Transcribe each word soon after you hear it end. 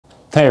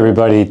Hey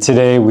everybody,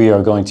 today we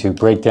are going to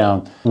break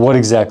down what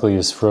exactly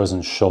is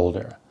frozen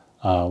shoulder.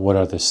 What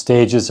are the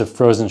stages of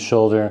frozen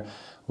shoulder?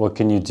 What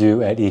can you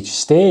do at each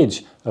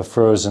stage of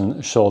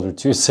frozen shoulder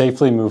to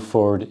safely move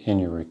forward in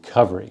your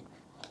recovery?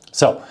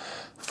 So,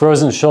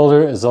 frozen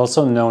shoulder is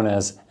also known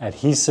as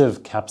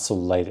adhesive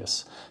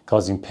capsulitis,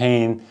 causing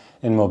pain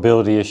and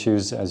mobility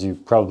issues, as you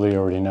probably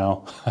already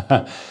know.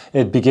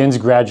 It begins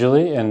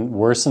gradually and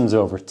worsens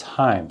over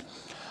time.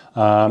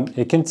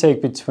 It can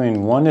take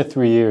between 1 to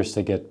 3 years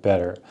to get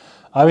better.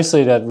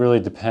 Obviously, that really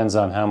depends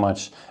on how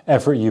much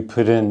effort you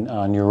put in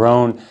on your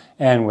own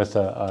and with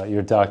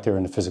your doctor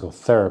and a physical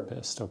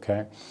therapist,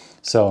 okay?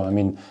 So, I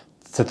mean,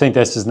 to think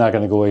this is not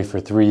going to go away for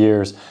 3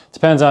 years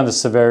depends on the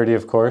severity,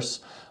 of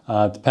course.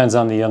 Depends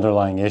on the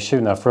underlying issue.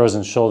 Now,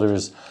 frozen shoulder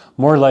is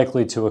more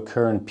likely to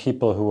occur in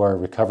people who are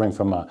recovering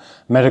from a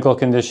medical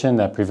condition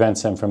that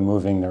prevents them from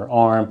moving their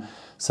arm,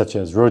 such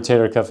as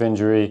rotator cuff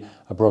injury,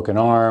 a broken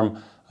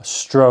arm, a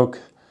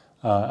stroke,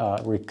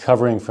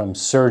 recovering from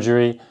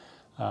surgery.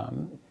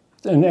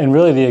 And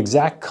really the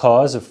exact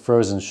cause of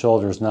frozen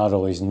shoulder is not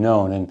always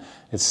known, and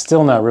it's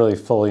still not really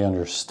fully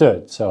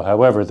understood. So,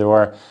 however, there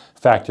are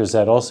factors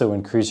that also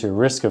increase your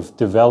risk of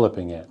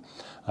developing it.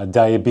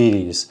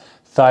 Diabetes,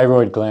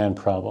 thyroid gland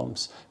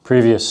problems,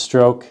 previous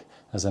stroke,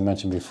 as I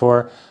mentioned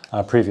before,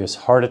 previous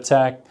heart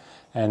attack,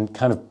 and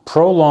kind of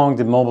prolonged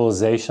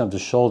immobilization of the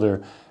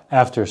shoulder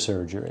after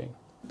surgery.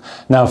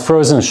 Now,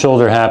 frozen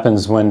shoulder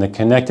happens when the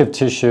connective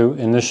tissue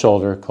in the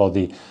shoulder, called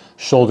the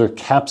shoulder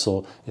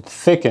capsule, it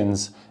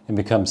thickens and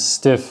becomes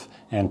stiff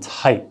and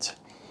tight.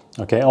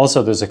 Okay,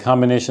 also there's a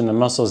combination of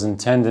muscles and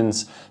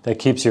tendons that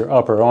keeps your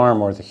upper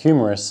arm, or the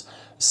humerus,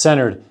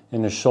 centered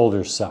in the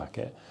shoulder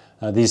socket.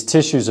 These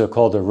tissues are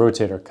called the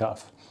rotator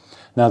cuff.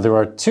 Now, there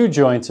are two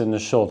joints in the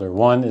shoulder.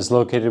 One is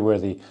located where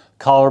the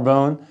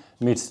collarbone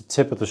meets the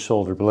tip of the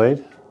shoulder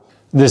blade.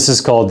 This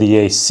is called the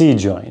AC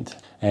joint.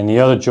 And the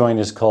other joint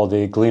is called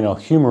a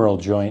glenohumeral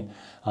joint,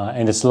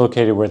 and it's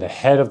located where the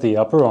head of the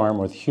upper arm,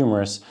 or the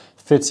humerus,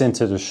 fits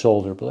into the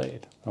shoulder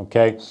blade,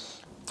 okay?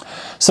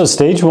 So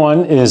stage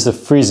one is the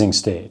freezing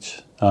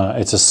stage.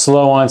 It's a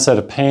slow onset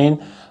of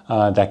pain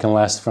that can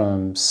last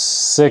from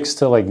 6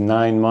 to like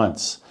 9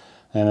 months.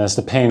 And as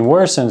the pain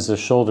worsens, the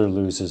shoulder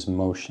loses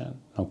motion,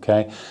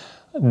 okay?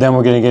 Then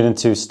we're going to get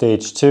into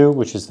stage two,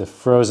 which is the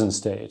frozen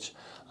stage.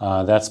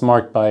 That's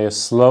marked by a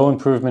slow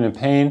improvement in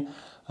pain,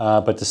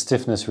 but the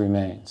stiffness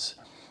remains.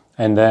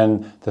 And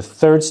then the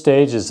third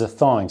stage is the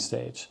thawing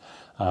stage.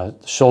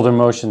 Shoulder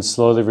motion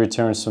slowly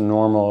returns to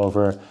normal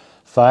over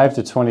 5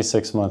 to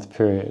 26 month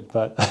period.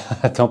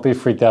 But don't be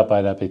freaked out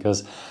by that,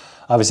 because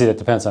obviously that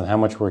depends on how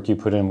much work you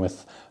put in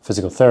with a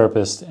physical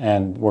therapist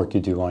and work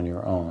you do on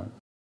your own.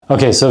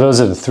 Okay, so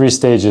those are the 3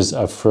 stages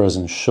of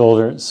frozen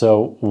shoulder.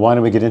 So why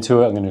don't we get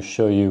into it? I'm going to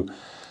show you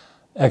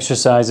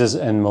exercises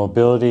and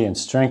mobility and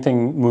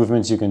strengthening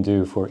movements you can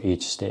do for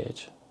each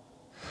stage.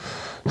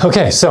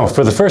 Okay, so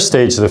for the first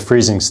stage, the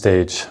freezing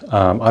stage,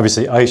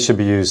 obviously ice should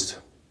be used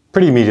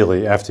pretty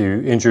immediately after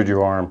you injured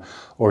your arm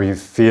or you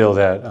feel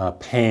that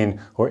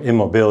pain or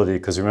immobility,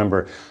 because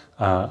remember,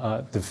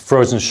 the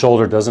frozen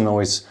shoulder doesn't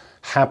always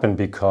happen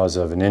because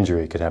of an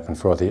injury. It could happen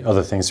for all the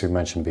other things we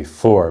mentioned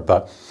before.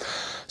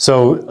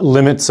 So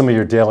limit some of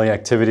your daily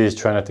activities.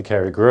 Try not to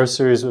carry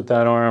groceries with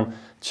that arm.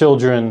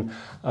 Children,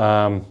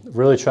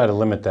 really try to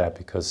limit that,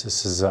 because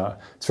this is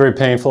it's very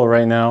painful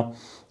right now.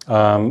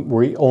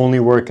 We only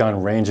work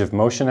on range of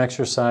motion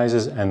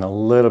exercises and a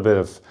little bit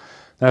of,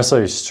 not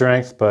necessarily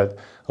strength, but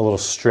a little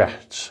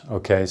stretch.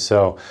 Okay,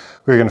 so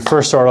we're going to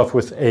first start off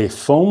with a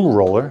foam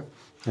roller.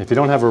 If you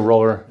don't have a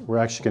roller, we're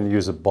actually going to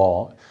use a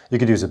ball. You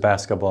could use a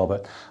basketball,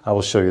 but I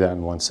will show you that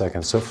in 1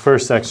 second. So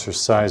first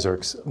exercise, or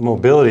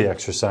mobility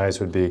exercise,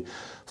 would be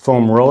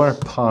foam roller,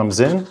 palms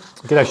in.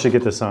 You could actually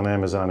get this on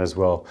Amazon as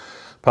well,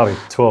 probably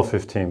 12,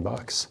 15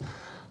 bucks.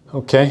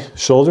 Okay,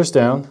 shoulders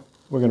down.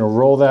 We're going to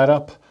roll that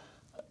up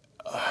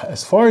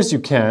as far as you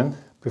can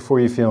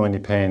before you feel any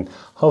pain.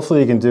 Hopefully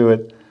you can do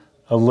it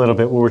a little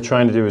bit. What we're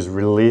trying to do is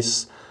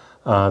release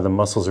the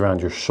muscles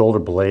around your shoulder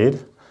blade.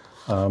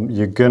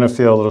 You're going to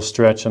feel a little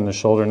stretch in the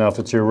shoulder. Now, if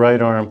it's your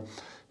right arm,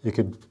 you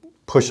could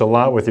push a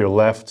lot with your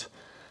left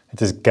and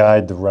just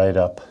guide the right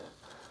up.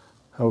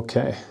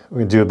 Okay, we're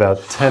going to do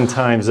about 10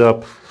 times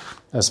up,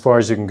 as far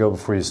as you can go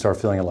before you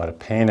start feeling a lot of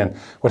pain. And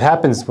what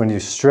happens when you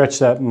stretch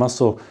that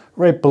muscle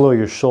right below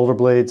your shoulder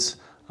blades,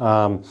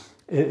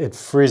 it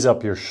frees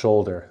up your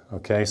shoulder,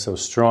 okay? So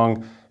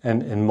strong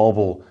and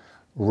mobile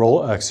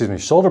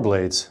shoulder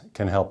blades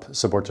can help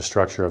support the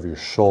structure of your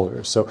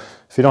shoulders. So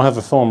if you don't have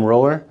a foam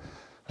roller,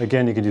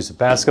 again, you can use a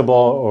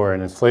basketball or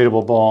an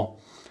inflatable ball.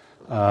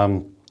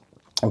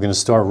 We're going to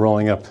start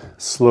rolling up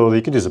slowly.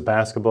 You could use a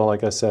basketball,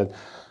 like I said.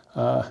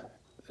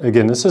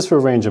 Again, this is for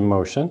range of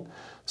motion.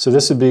 So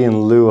this would be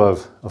in lieu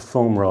of a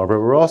foam roller, but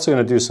we're also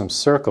going to do some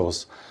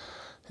circles.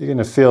 You're going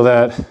to feel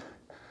that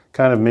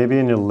kind of maybe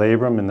in your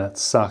labrum, in that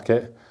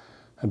socket,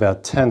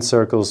 about 10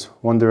 circles,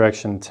 one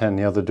direction, 10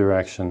 the other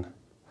direction.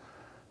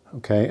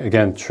 Okay,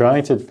 again,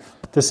 trying to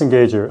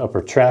disengage your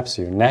upper traps,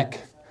 your neck,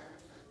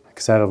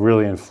 because that'll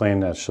really inflame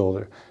that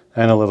shoulder.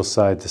 and a little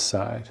side to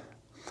side.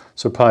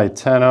 So probably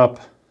 10 up,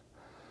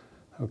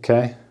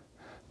 okay,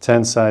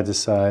 10 side to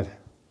side,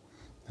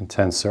 and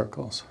 10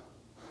 circles.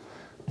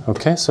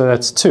 Okay, so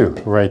that's 2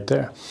 right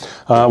there.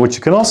 What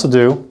you can also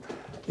do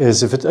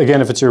is, if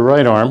it's your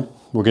right arm,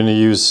 we're going to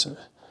use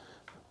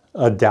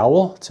a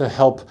dowel to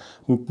help.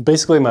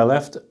 Basically, my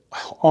left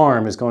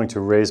arm is going to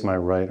raise my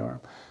right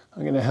arm.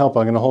 I'm going to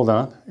hold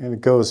on,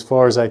 and go as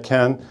far as I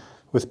can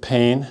with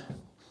pain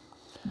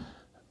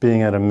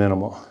being at a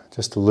minimal.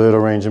 Just a little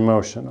range of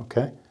motion,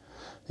 okay?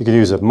 You could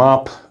use a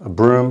mop, a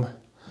broom.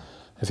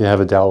 If you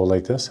have a dowel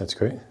like this, that's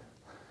great.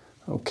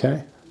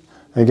 Okay.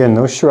 Again,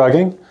 no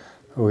shrugging.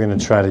 We're going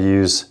to try to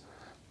use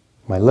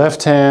my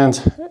left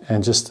hand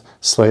and just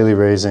slightly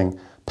raising,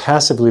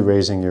 passively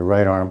raising your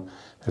right arm,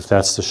 if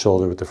that's the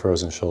shoulder with the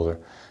frozen shoulder.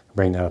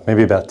 Bring that up,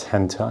 maybe about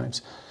 10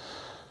 times.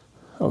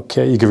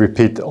 Okay, you can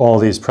repeat all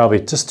these probably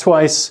just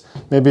twice,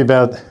 maybe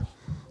about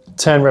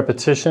 10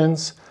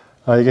 repetitions.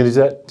 You're going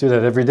to do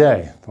that every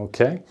day,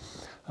 okay?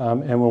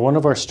 And one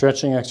of our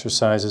stretching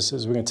exercises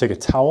is we're going to take a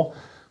towel,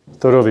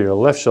 throw it over your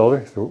left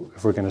shoulder,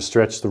 if we're going to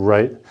stretch the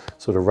right,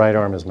 so the right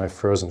arm is my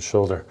frozen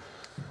shoulder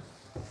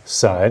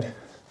side.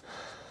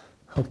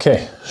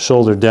 Okay,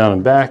 shoulder down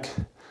and back,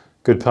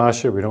 good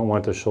posture. We don't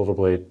want the shoulder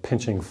blade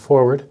pinching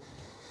forward.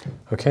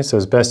 Okay, so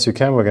as best you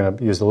can, we're going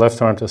to use the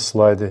left arm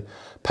to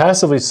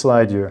passively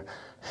slide your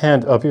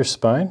hand up your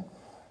spine.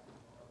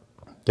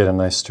 Get a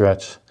nice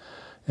stretch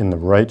in the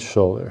right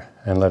shoulder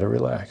and let it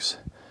relax,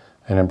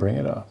 and then bring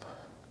it up.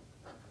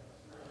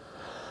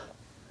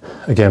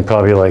 Again,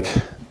 probably like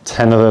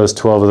 10 of those,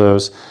 12 of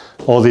those.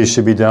 All these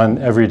should be done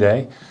every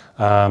day.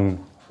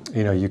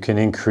 You know, you can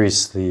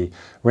increase the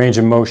range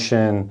of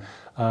motion,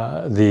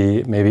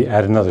 maybe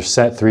add another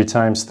set 3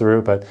 times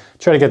through, but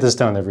try to get this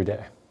done every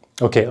day.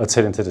 Okay, let's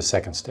head into the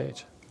second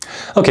stage.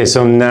 Okay,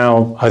 so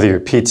now either your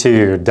PT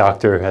or your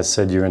doctor has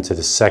said you're into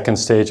the second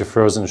stage of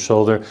frozen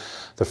shoulder,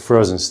 the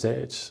frozen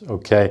stage,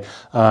 okay?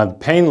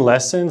 Pain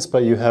lessens,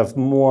 but you have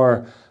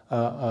more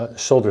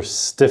shoulder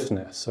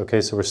stiffness, okay?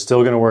 So we're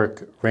still gonna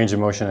work range of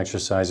motion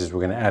exercises.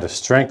 We're gonna add a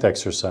strength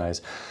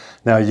exercise.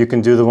 Now you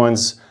can do the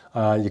ones,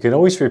 you can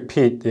always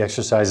repeat the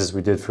exercises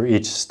we did for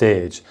each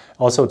stage.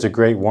 Also, it's a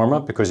great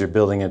warm-up because you're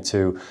building it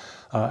to,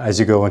 as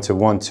you go into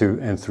 1, 2,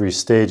 and 3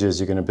 stages,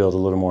 you're gonna build a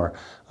little more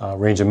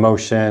range of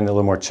motion, a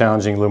little more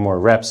challenging, a little more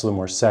reps, a little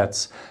more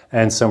sets,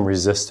 and some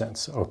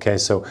resistance, okay?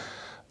 So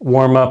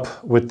warm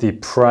up with the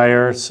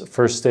prior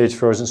first stage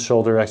frozen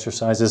shoulder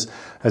exercises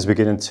as we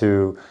get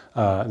into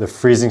the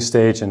freezing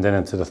stage and then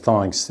into the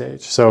thawing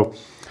stage. So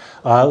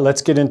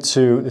let's get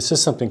into, this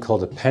is something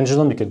called a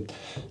pendulum. You could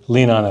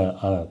lean on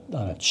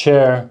a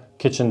chair,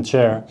 kitchen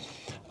chair.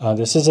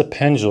 This is a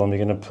pendulum.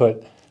 You're going to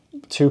put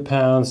 2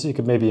 pounds. You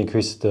could maybe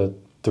increase it to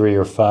 3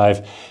 or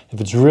 5. If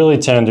it's really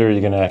tender,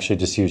 you're going to actually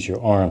just use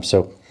your arm.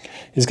 So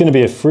it's going to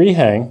be a free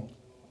hang,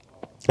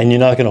 and you're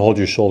not going to hold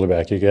your shoulder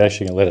back. You're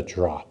actually going to let it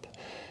drop.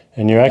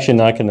 And you're actually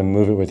not going to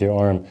move it with your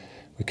arm.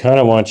 We kind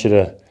of want you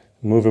to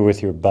move it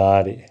with your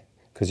body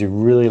because you're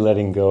really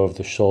letting go of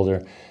the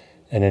shoulder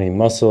and any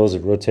muscles or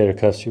rotator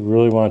cuffs. You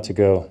really want it to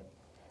go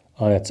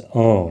on its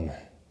own.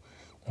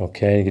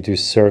 Okay, you could do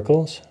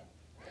circles,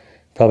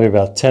 probably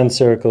about 10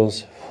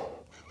 circles,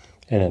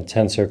 and then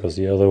 10 circles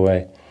the other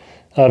way.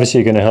 Obviously,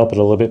 you're going to help it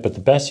a little bit, but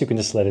the best you can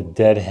just let it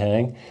dead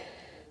hang.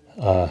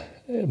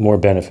 More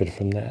benefit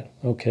from that.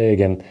 Okay,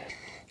 again,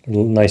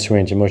 nice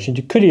range of motion.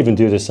 You could even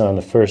do this on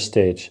the first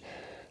stage,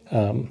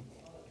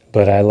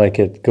 but I like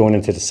it going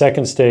into the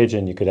second stage,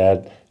 and you could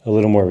add a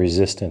little more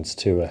resistance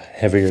to a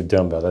heavier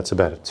dumbbell. That's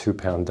about a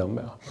 2-pound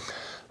dumbbell.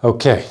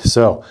 Okay,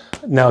 so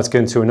now let's get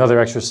into another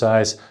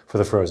exercise for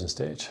the frozen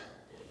stage.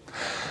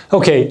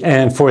 Okay,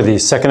 and for the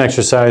second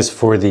exercise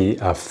for the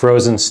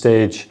frozen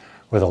stage,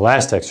 or the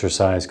last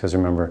exercise, because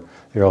remember,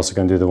 you're also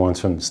going to do the ones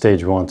from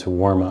stage 1 to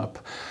warm up.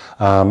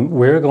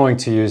 We're going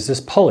to use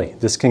this pulley.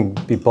 This can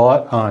be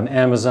bought on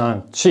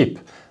Amazon cheap,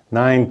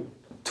 $9,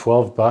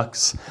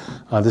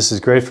 $12. This is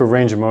great for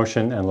range of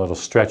motion and a little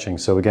stretching.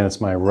 So again,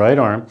 it's my right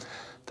arm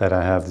that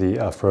I have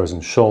the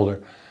frozen shoulder.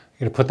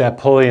 You're gonna put that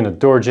pulley in a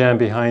door jamb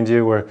behind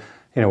you, or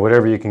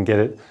whatever you can get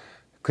it,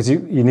 because you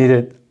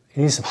need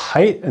some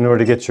height in order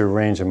to get your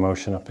range of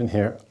motion up in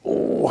here.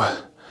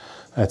 Oh,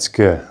 that's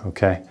good.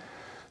 Okay.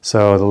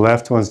 So the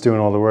left one's doing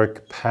all the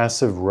work.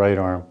 Passive right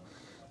arm.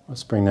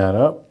 Let's bring that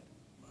up.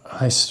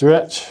 Nice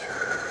stretch.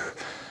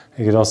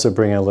 You could also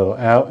bring it a little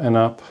out and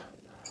up.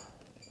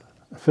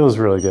 It feels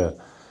really good.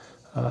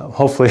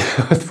 Hopefully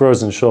with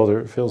frozen shoulder,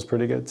 it feels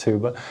pretty good too,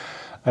 but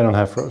I don't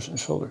have frozen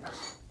shoulder.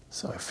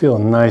 So I feel a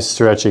nice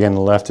stretch. Again,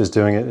 the left is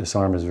doing it. This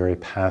arm is very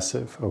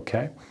passive,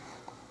 okay?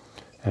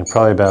 And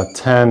probably about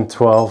 10,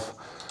 12.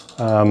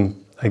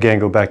 Again,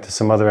 go back to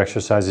some other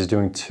exercises,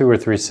 doing 2 or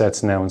 3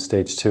 sets now in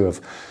stage 2 of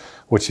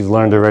what you've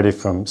learned already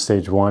from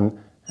stage 1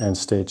 and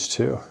stage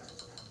 2,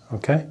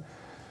 okay?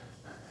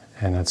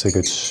 And that's a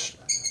good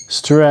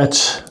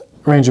stretch,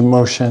 range of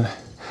motion.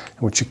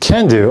 And what you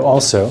can do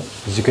also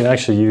is you can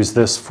actually use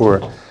this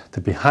for the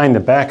behind the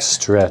back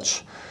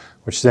stretch,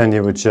 which then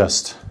you would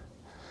just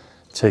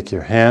take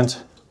your hand,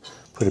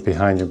 Put it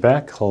behind your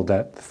back, hold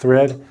that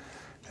thread,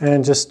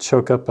 and just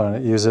choke up on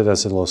it. Use it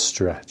as a little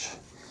stretch.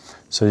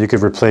 So you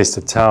could replace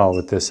the towel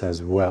with this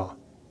as well.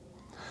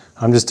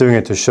 I'm just doing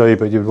it to show you,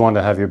 but you'd want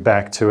to have your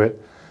back to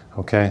it.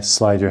 Okay,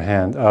 slide your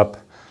hand up.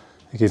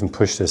 You can even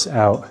push this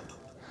out.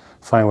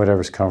 Find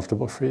whatever's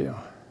comfortable for you.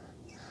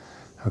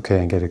 Okay,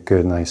 and get a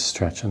good, nice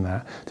stretch on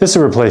that. Just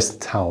to replace the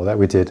towel that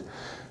we did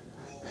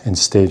in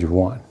stage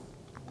 1.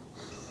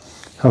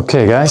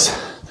 Okay, guys,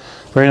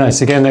 very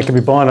nice. Again, that can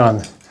be bought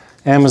on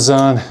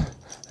Amazon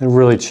and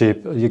really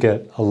cheap. You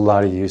get a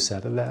lot of use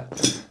out of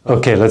that.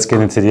 Okay, let's get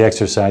into the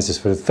exercises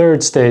for the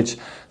third stage,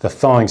 the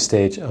thawing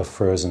stage of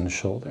frozen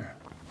shoulder.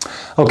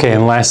 Okay,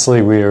 and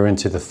lastly, we are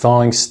into the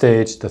thawing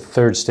stage, the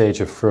third stage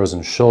of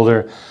frozen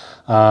shoulder.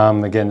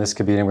 Again, this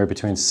could be anywhere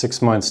between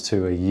 6 months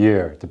to a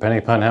year, depending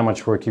upon how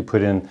much work you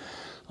put in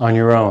on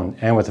your own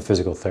and with a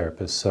physical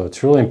therapist. So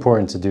it's really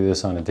important to do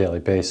this on a daily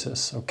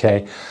basis,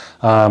 okay?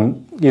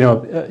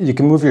 You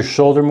can move your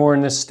shoulder more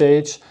in this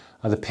stage.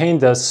 The pain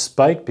does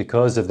spike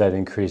because of that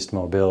increased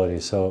mobility.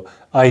 So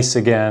ice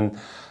again,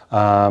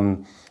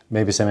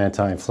 maybe some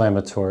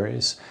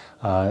anti-inflammatories.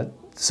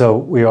 So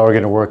we are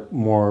going to work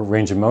more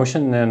range of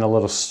motion and a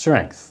little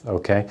strength,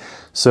 okay?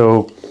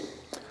 So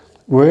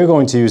we're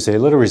going to use a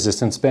little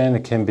resistance band.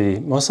 It can be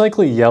most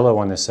likely yellow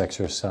on this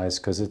exercise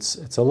because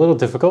it's a little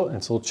difficult and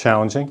it's a little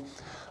challenging.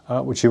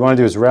 What you want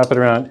to do is wrap it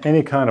around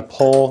any kind of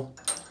pole,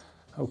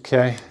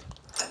 okay?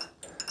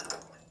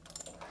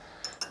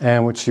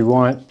 And what you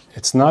want,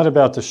 it's not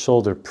about the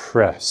shoulder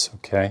press,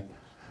 okay?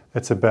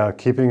 It's about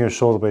keeping your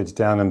shoulder blades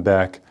down and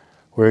back.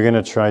 We're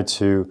going to try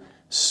to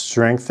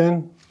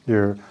strengthen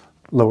your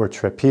lower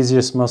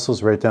trapezius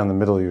muscles right down the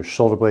middle of your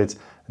shoulder blades,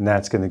 and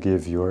that's going to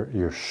give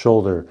your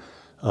shoulder,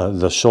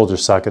 the shoulder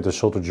socket, the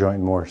shoulder joint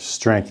more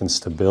strength and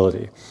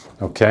stability,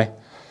 okay?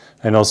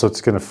 And also it's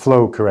going to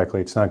flow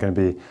correctly. It's not going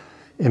to be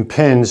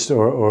impinged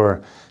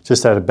or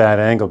just at a bad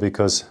angle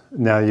because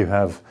now you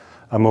have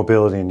a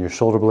mobility in your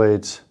shoulder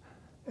blades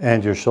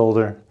and your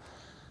shoulder.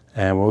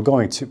 And we're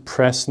going to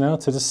press now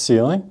to the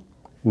ceiling,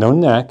 no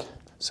neck.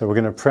 So we're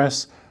going to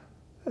press.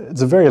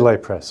 It's a very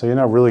light press, so you're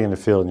not really going to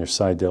feel it in your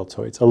side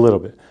deltoids, a little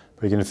bit,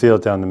 but you're going to feel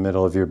it down the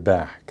middle of your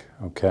back,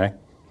 okay?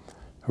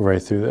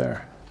 Right through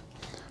there.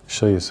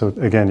 Show you, so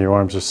again, your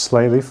arms are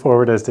slightly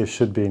forward as they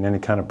should be in any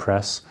kind of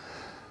press,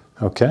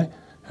 okay?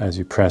 As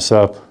you press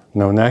up,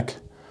 no neck,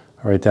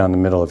 right down the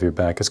middle of your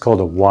back. It's called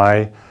a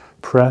Y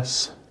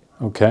press,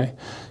 okay?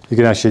 You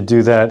can actually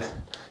do that.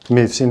 You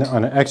may have seen it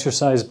on an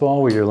exercise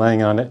ball where you're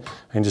laying on it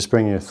and just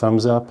bringing your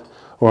thumbs up,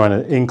 or on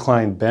an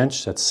inclined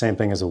bench. That's the same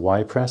thing as a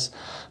Y press.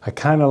 I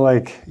kind of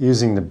like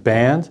using the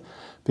band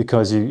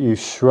because you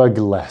shrug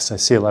less. I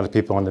see a lot of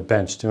people on the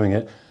bench doing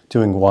it,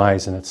 doing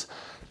Ys, and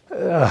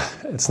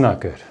it's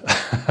not good.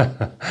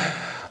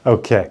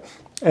 Okay,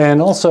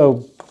 and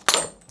also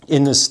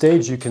in this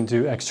stage you can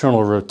do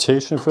external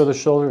rotation for the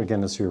shoulder. Again,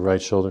 that's your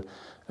right shoulder.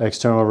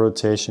 External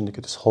rotation, you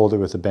could just hold it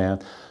with the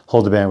band.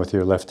 Hold the band with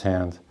your left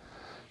hand.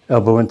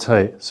 Elbow in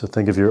tight, so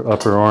think of your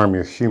upper arm,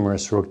 your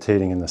humerus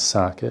rotating in the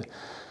socket.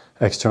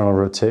 External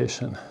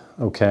rotation,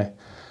 okay?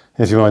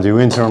 If you want to do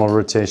internal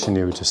rotation,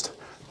 you would just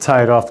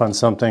tie it off on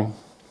something.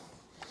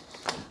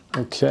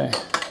 Okay.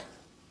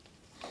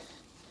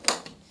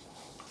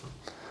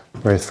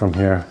 Right from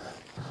here.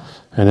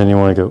 And then you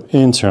want to go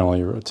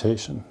internally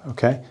rotation,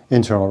 okay?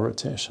 Internal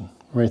rotation,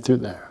 right through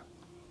there.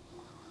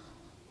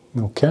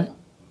 Okay?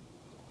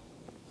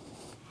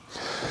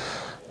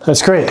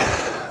 That's great.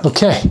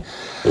 Okay.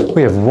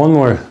 We have one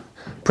more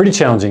pretty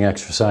challenging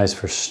exercise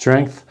for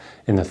strength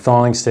in the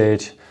thawing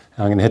stage.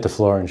 I'm going to hit the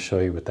floor and show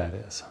you what that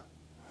is.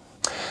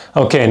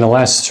 Okay, and the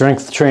last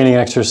strength training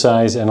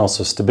exercise and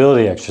also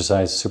stability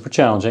exercise, super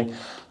challenging.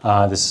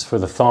 This is for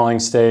the thawing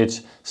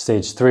stage,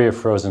 stage 3 of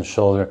frozen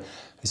shoulder.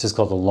 This is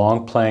called the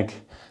long plank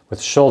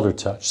with shoulder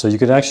touch. So you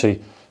could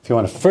actually, if you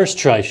want to first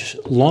try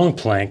long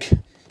plank,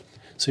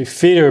 so your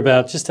feet are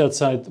about just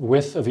outside the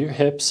width of your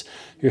hips,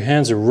 your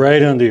hands are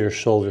right under your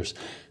shoulders.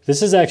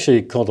 This is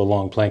actually called a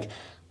long plank.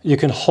 You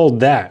can hold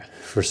that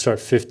for start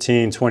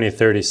 15, 20,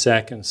 30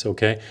 seconds,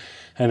 okay?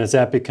 And as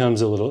that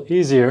becomes a little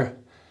easier,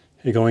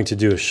 you're going to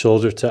do a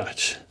shoulder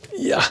touch.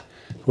 Yeah,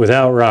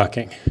 without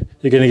rocking.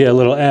 You're going to get a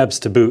little abs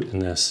to boot in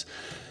this.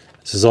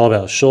 This is all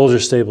about shoulder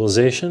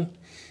stabilization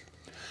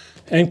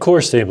and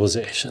core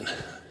stabilization.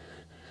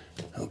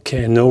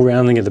 Okay, no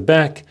rounding at the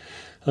back,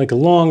 like a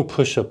long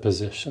push-up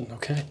position,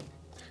 okay?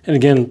 And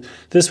again,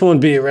 this one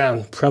would be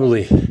around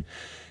probably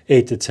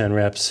 8 to 10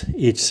 reps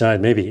each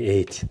side, maybe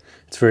 8.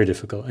 It's very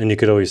difficult. And you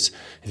could always,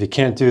 if you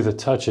can't do the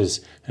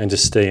touches, and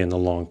just stay in the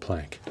long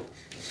plank.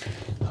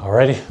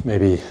 Alrighty,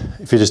 maybe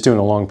if you're just doing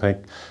a long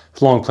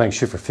plank,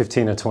 shoot for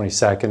 15 to 20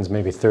 seconds,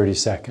 maybe 30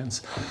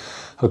 seconds.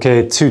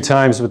 Okay, 2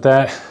 times with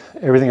that.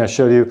 Everything I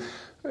showed you,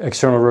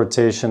 external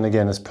rotation,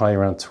 again, is probably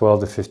around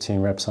 12 to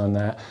 15 reps on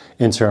that,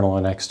 internal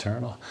and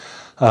external.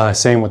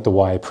 Same with the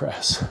Y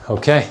press,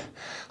 okay?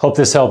 Hope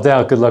this helped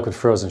out. Good luck with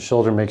frozen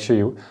shoulder. Make sure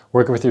you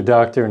work with your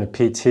doctor and a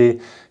PT.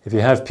 If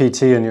you have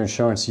PT and your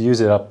insurance,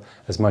 use it up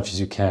as much as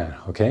you can,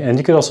 okay? And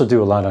you could also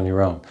do a lot on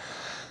your own.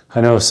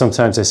 I know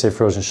sometimes they say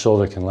frozen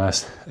shoulder can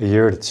last a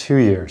year to 2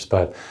 years,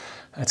 but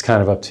that's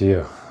kind of up to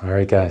you. All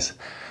right, guys.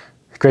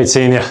 Great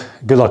seeing you.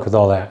 Good luck with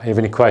all that. If you have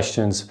any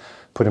questions,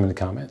 put them in the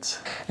comments.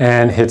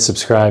 And hit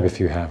subscribe if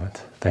you haven't.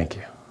 Thank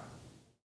you.